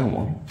least we found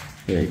one.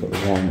 Yeah, you've got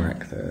the wine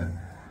rack there.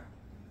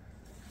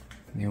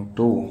 And the old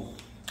door.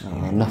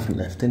 Nothing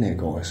left in here,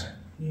 guys.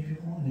 Yeah, if you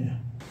want, yeah.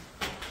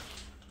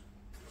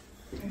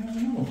 There's another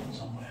one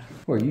somewhere.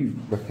 Well, you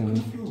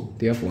reckon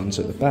the other one's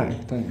at the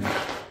back, don't you?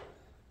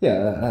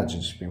 Yeah, that'd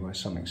just be where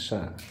something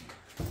sat.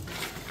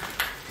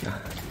 Nah.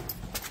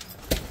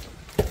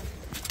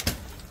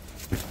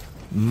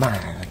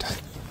 Mad.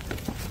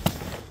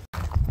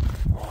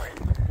 Right.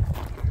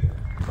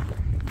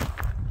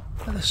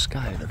 Look at the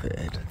scale of it,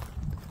 Ed.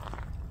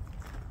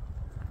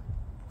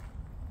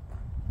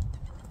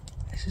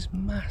 This is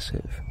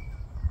massive.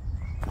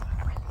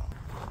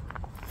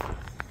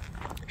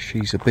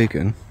 She's a big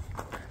one.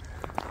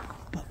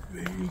 But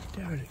really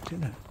derelict,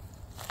 isn't it?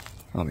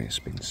 I mean, it's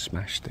been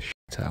smashed the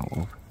shit out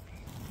of.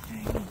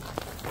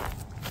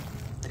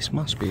 This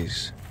must be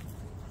his.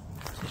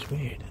 It's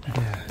weird, isn't it?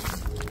 Yeah.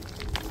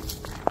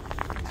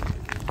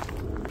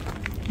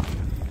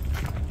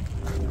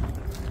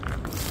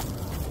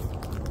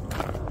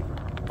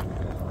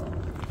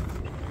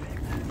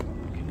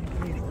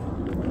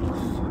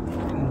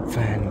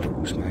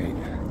 Vandals, mate.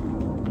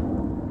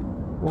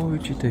 Why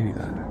would you do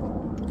that?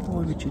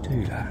 Why would you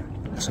do that?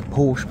 That's a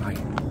Porsche, mate.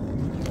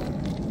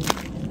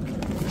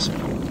 That's a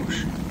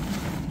Porsche.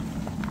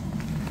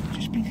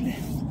 Just been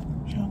left.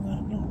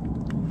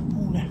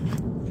 All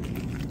left.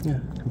 Yeah,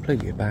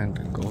 completely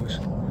abandoned, guys.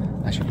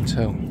 As you can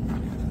tell.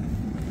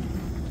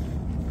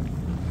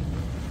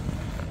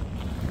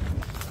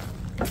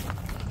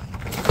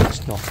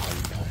 It's not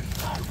open.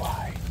 No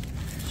way.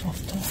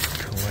 Soft top.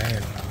 Cool.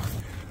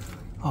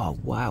 Oh,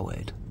 wow,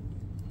 Ed.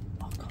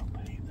 I can't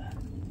believe that.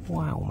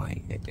 Wow,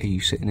 mate. Are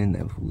you sitting in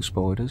there with all the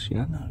spiders,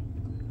 yeah? No.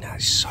 No,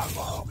 it's so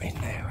hot in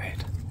there,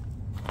 Ed.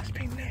 It's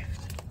been left.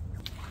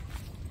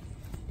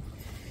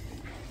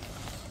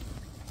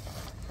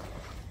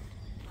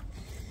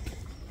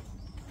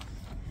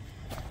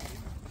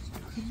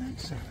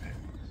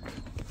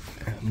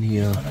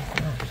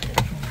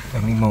 How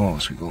many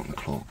miles we got on the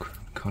clock?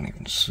 Can't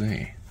even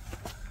see.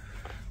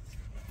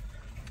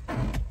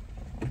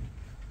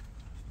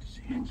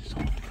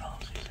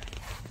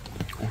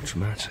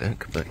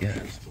 Automatic, but yeah.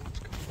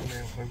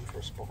 Now home for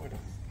a spider.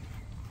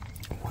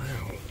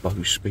 Wow,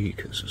 Bose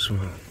speakers as well.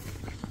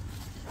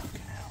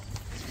 Fucking hell,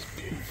 this is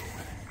beautiful.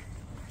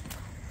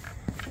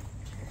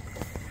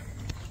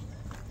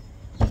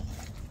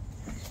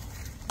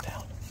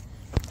 Down.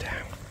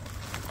 Down.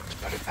 Let's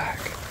put it back.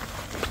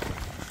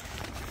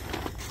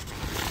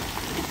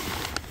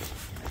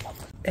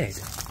 Ed,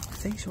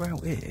 if these are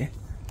out here,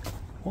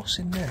 what's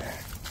in there?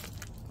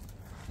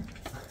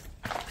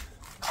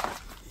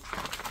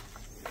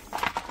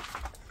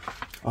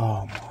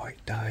 Oh my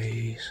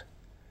days.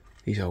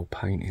 These old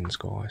paintings,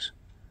 guys.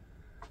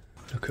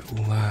 Look at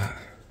all that.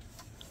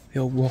 The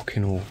old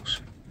rocking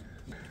horse.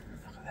 Look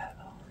at that,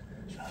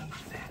 though.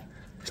 Loads there.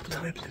 There's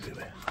webs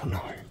everywhere. Oh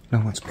no, no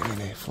one's been in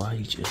here for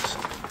ages.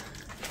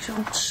 These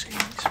old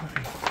seats,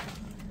 mate.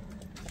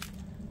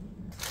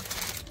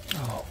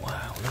 Oh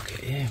wow, look at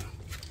him.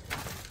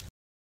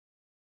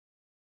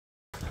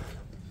 Look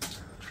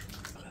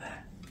at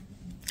that.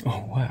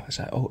 Oh wow, is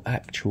that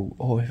actual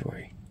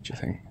ivory, do you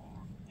think?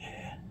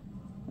 Yeah.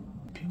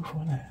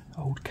 Beautiful, isn't it?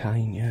 Old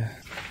cane, yeah.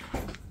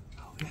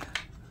 Oh, yeah.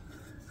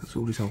 That's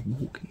all these old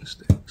walking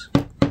sticks.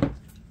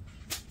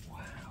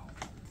 Wow.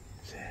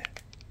 Is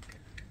it?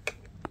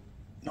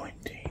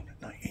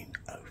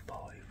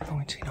 1905.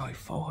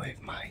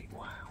 1905, mate,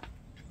 wow.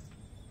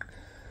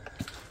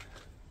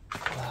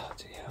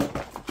 Bloody hell.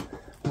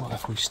 What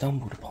have we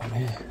stumbled upon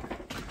here?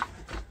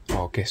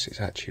 Oh, I guess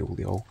it's actually all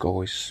the old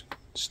guys'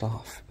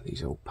 stuff,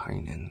 these old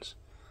paintings.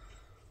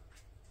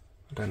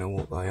 I don't know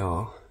what they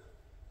are.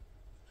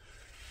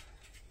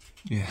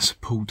 Yeah, it's a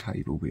pool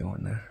table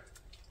behind there.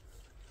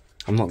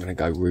 I'm not going to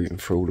go rooting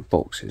through all the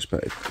boxes,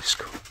 but it's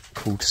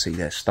cool to see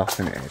their stuff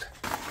in it, Ed.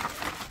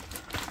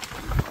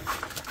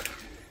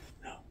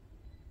 No.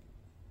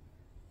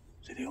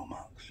 See the oil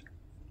marks?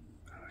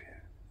 Oh, yeah.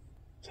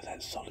 So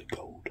that's solid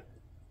gold.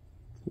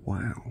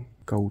 Wow,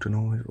 golden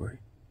ivory.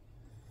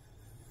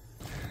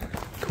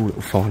 Cool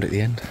little find at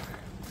the end.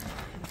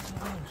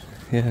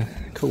 Yeah,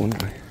 cool, isn't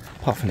they?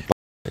 Apart from the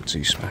beds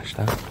you smashed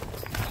out.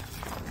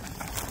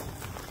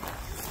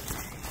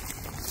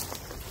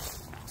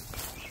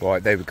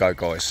 Right, there we go,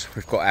 guys.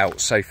 We've got out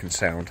safe and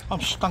sound.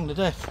 I'm stung to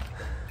death.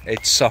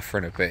 Ed's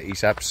suffering a bit.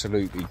 He's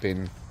absolutely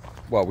been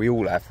Well, we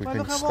all have. We've Well,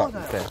 been look how stuck old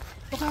with they are. death.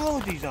 Look how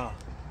old these are.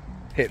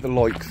 Hit the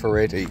like for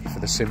Eddie for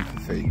the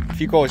sympathy.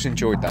 If you guys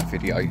enjoyed that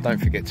video, don't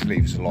forget to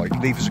leave us a like.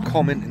 Leave us a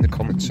comment in the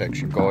comment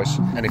section, guys.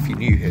 And if you're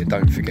new here,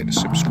 don't forget to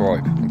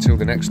subscribe. Until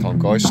the next time,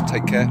 guys,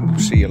 take care. We'll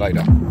see you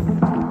later.